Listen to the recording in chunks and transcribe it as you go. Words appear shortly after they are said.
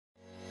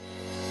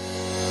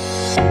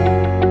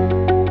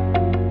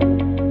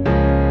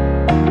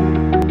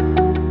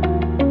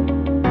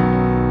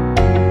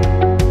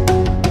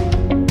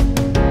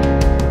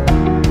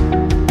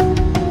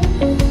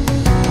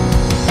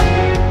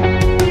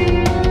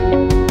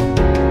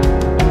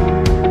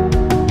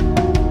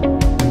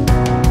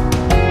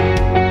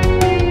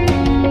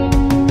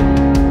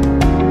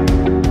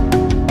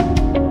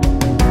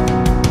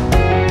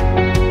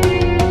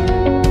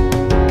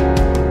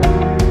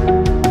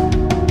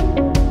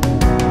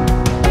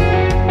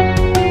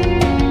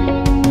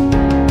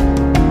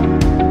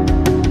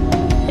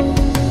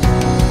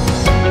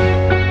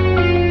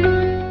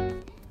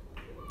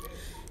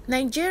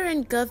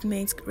Nigerian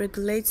government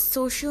regulates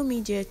social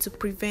media to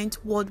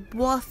prevent World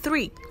War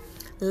III,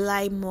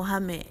 like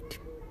Mohammed.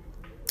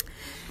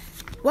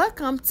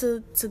 Welcome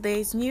to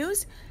today's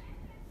news.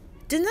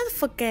 Do not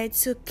forget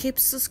to keep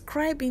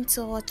subscribing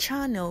to our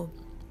channel.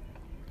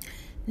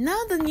 Now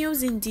the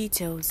news in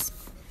details.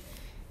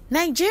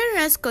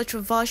 Nigeria's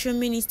controversial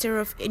Minister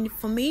of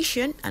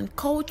Information and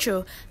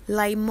Culture,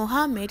 like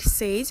Mohammed,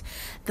 says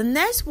the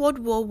next world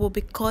war will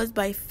be caused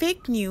by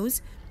fake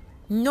news,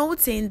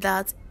 noting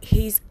that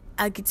his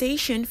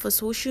agitation for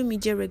social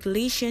media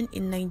regulation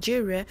in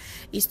Nigeria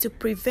is to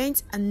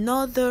prevent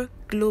another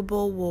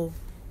global war.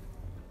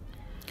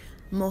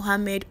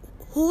 Mohammed,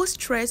 who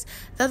stressed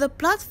that the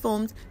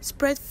platforms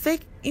spread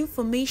fake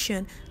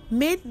information,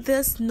 made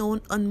this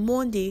known on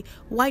Monday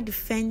while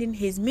defending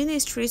his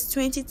ministry's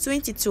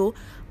 2022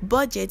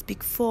 budget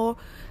before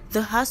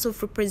the House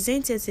of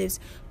Representatives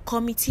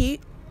Committee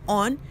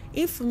on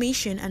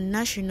Information and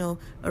National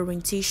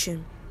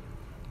Orientation.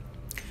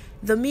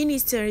 The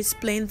minister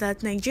explained that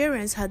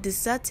Nigerians had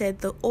deserted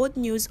the old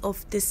news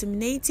of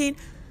disseminating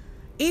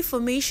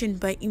information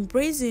by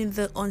embracing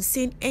the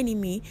unseen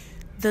enemy,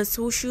 the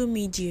social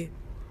media.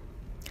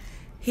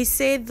 He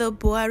said the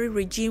WÁR3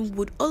 regime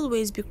would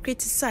always be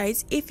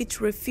criticized if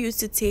it refused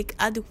to take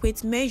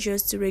adequate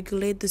measures to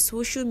regulate the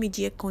social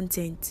media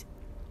content.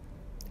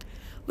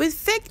 With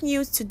fake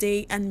news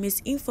today and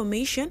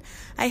misinformation,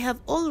 I have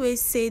always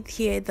said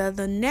here that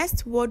the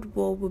next world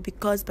war will be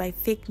caused by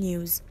fake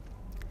news.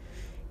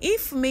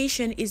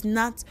 Information is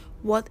not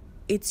what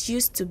it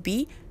used to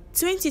be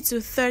 20 to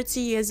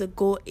 30 years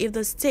ago. If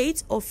the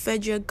state or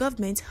federal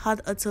government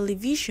had a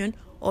television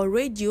or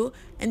radio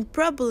and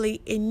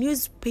probably a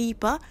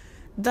newspaper,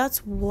 that's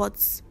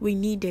what we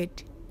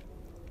needed.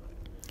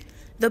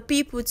 The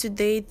people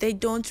today, they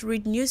don't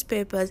read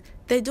newspapers,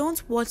 they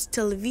don't watch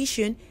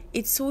television,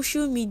 it's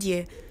social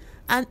media,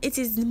 and it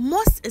is the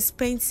most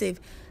expensive,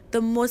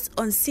 the most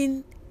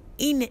unseen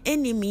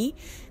enemy.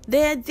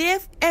 They are there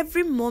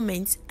every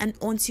moment, and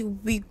until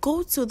we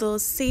go to the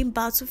same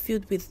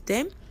battlefield with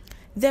them,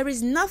 there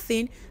is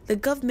nothing the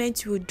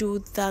government will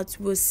do that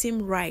will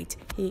seem right,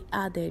 he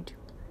added.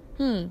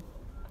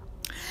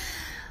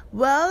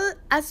 Well,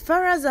 as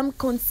far as I'm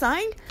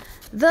concerned,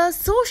 the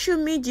social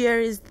media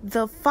is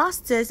the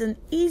fastest and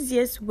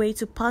easiest way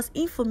to pass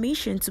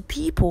information to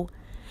people.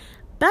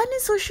 Banning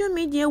social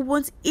media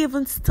won't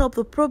even stop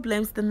the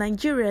problems the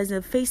Nigerians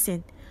are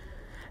facing.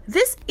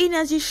 This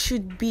energy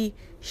should be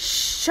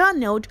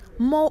channeled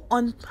more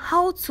on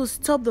how to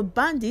stop the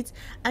bandits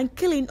and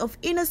killing of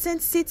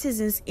innocent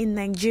citizens in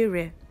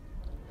Nigeria.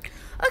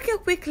 Okay,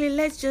 quickly,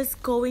 let's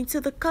just go into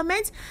the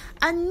comments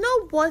and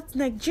know what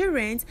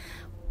Nigerians,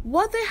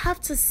 what they have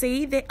to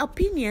say, their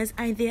opinions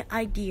and their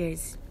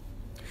ideas.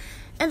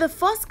 And the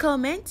first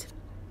comment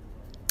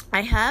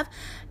I have,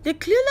 the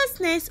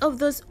cluelessness of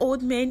those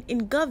old men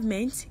in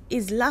government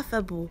is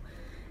laughable.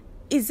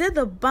 Is it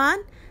the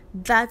ban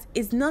that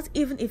is not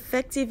even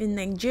effective in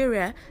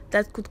Nigeria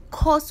that could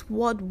cause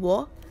world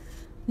war?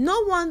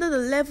 No wonder the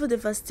level of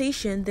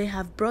devastation they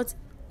have brought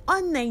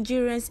on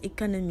Nigeria's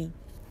economy.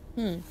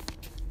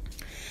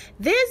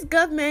 This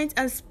government,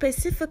 and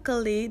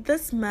specifically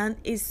this man,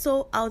 is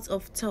so out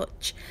of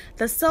touch.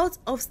 The sort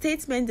of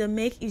statement they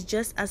make is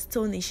just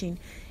astonishing.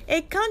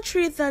 A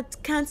country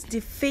that can't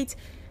defeat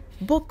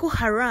Boko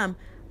Haram,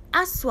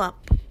 ASWAP,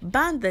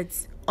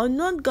 bandits,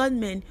 unknown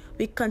gunmen,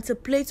 we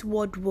contemplate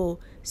world war.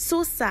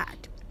 So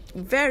sad,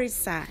 very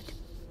sad.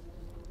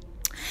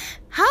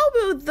 How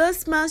will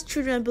this man's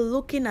children be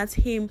looking at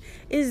him?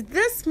 Is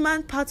this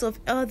man part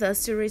of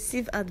elders to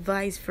receive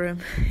advice from?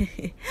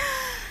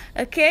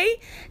 Okay,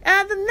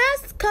 the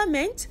next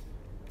comment,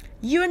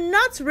 you're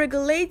not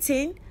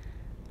regulating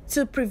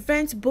to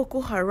prevent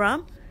Boko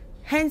Haram,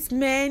 hence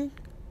men,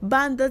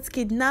 bandits,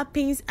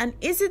 kidnappings, and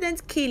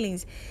incident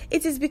killings.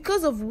 It is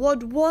because of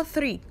World War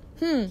III.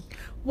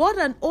 What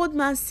an old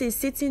man says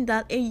sitting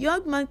down, a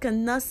young man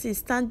cannot see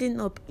standing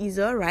up is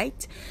all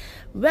right.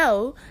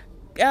 Well,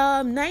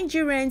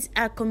 Nigerians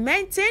are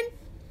commenting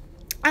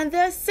and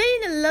they're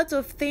saying a lot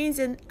of things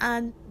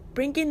and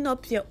bringing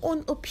up their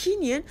own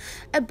opinion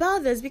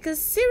about this, because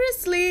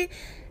seriously,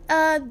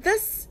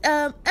 this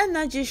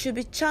energy should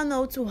be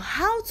channeled to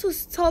how to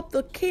stop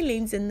the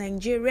killings in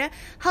Nigeria,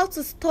 how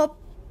to stop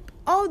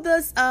all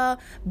those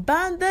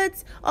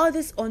bandits, all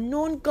these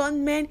unknown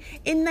gunmen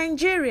in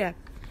Nigeria.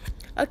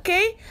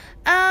 Okay,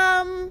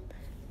 another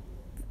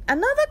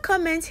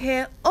comment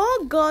here,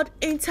 oh God,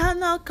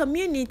 internal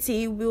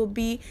community will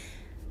be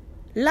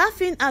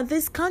laughing at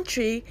this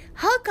country.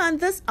 How can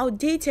this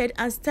outdated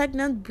and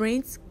stagnant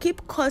brains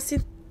keep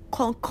causing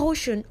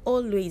concussion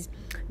always?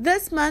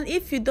 This man,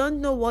 if you don't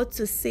know what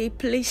to say,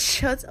 please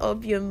shut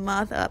up your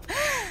mouth up.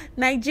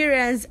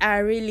 Nigerians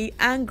are really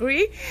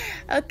angry.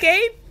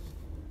 Okay,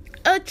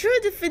 a true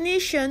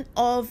definition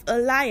of a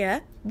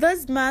liar,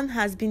 this man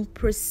has been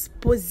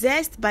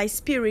possessed by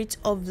spirit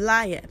of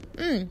liar.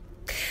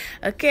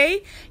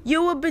 Okay,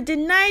 you will be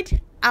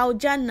denied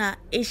Al-Jannah,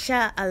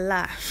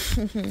 Inshallah.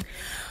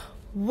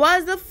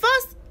 Was the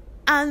first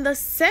and the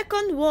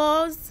second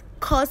wars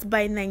caused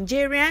by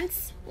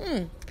Nigerians?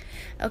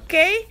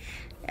 Okay,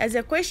 as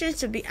a question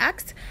to be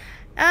asked.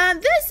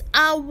 These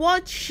are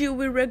what should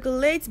we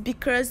regulate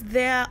because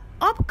they are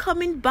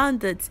upcoming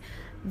bandits.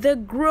 The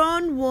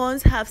grown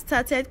ones have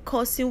started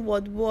causing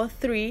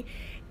WR3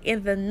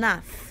 in the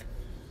north.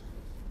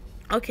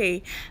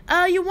 Okay,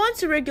 you want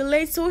to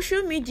regulate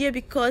social media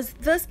because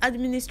this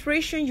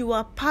administration you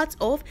are part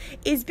of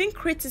is being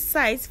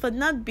criticized for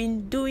not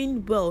being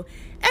doing well.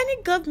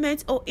 Any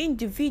government or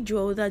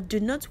individual that do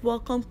not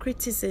welcome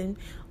criticism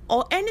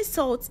or any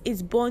sort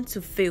is born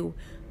to fail.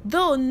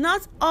 Though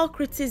not all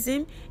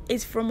criticism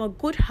is from a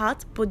good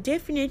heart, but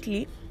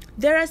definitely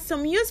there are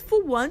some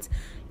useful ones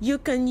you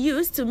can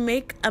use to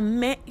make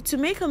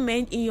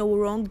amend in your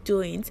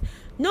wrongdoings.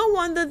 No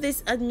wonder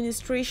this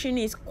administration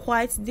is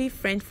quite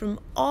different from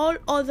all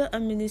other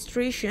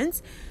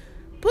administrations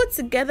put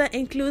together,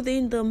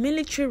 including the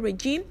military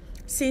regime.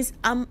 Since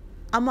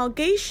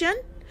amalgamation,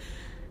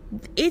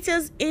 it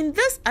is in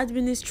this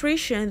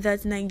administration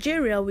that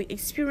Nigeria will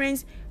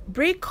experience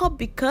breakup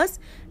because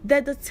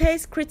they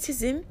detest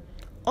criticism,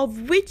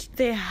 of which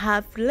they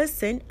have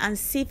listened and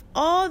sieved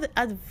all the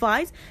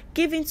advice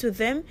given to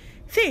them.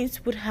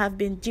 Things would have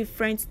been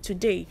different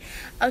today.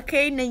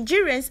 Okay,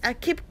 Nigerians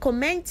keep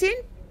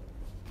commenting.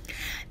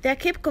 They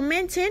keep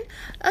commenting.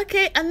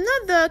 Okay,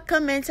 another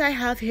comment I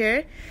have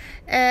here.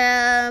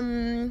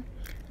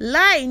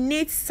 Lie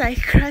needs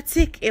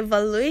psychiatric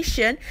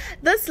evaluation.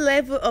 This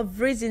level of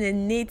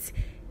reasoning needs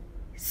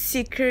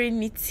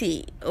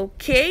security.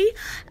 Okay,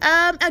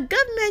 a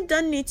government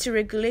don't need to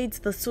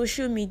regulate the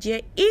social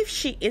media if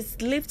she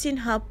is lifting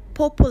her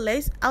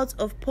populace out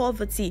of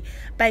poverty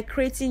by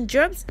creating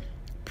jobs,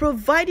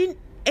 providing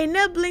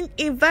enabling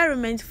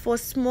environment for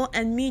small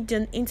and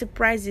medium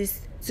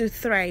enterprises to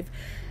thrive.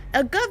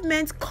 A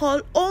government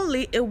call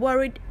only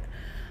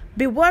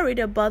be worried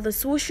about the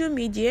social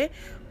media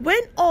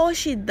when all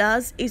she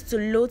does is to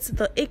load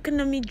the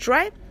economy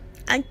dry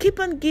and keep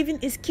on giving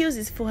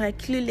excuses for her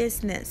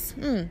cluelessness.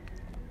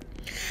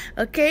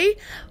 Okay,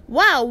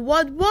 wow,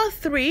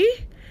 WR3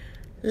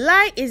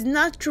 lie is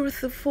not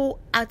truthful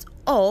at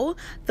all.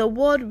 The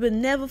world will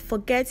never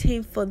forget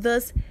him for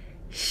this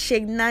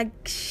shenanigan.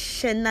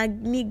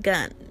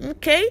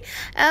 Okay,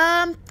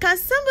 can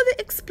somebody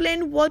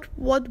explain what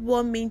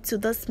war means to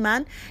this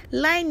man?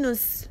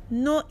 Linus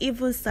no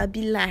even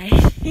sabi lie.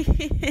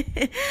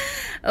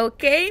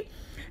 Okay,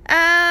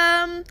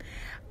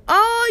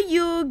 all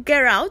you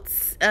get out.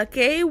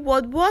 Okay,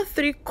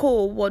 WR3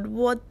 call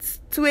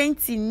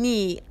WR20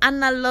 knee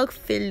analog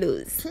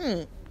fellows.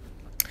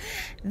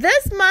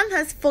 This man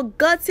has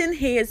forgotten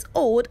he is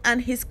old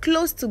and he's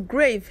close to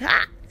grave.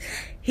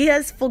 He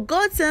has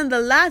forgotten the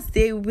last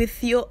day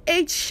with your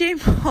age. Shame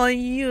on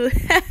you.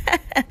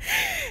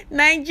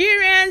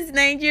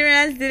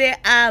 Nigerians, they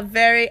are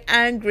very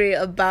angry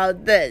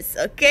about this.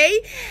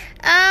 Okay.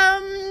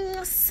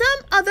 Some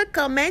other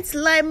comments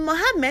like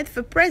Mohammed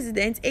for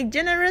president, a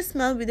generous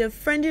man with a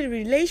friendly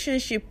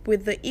relationship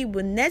with the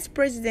Igbo next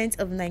president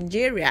of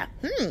Nigeria.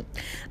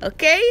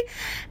 Okay.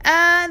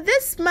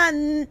 This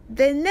man,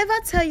 they never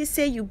tell you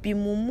say you be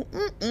mumu.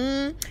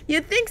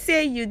 You think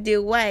say you the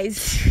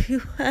wise.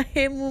 You are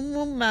a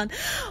mumu man.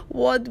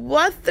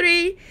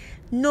 WR3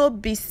 no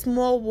be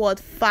small word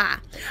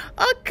far.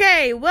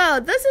 Okay, well,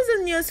 this is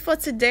the news for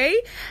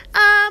today.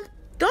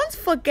 Don't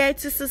forget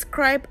to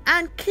subscribe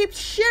and keep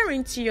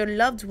sharing to your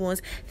loved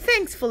ones.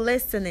 Thanks for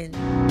listening.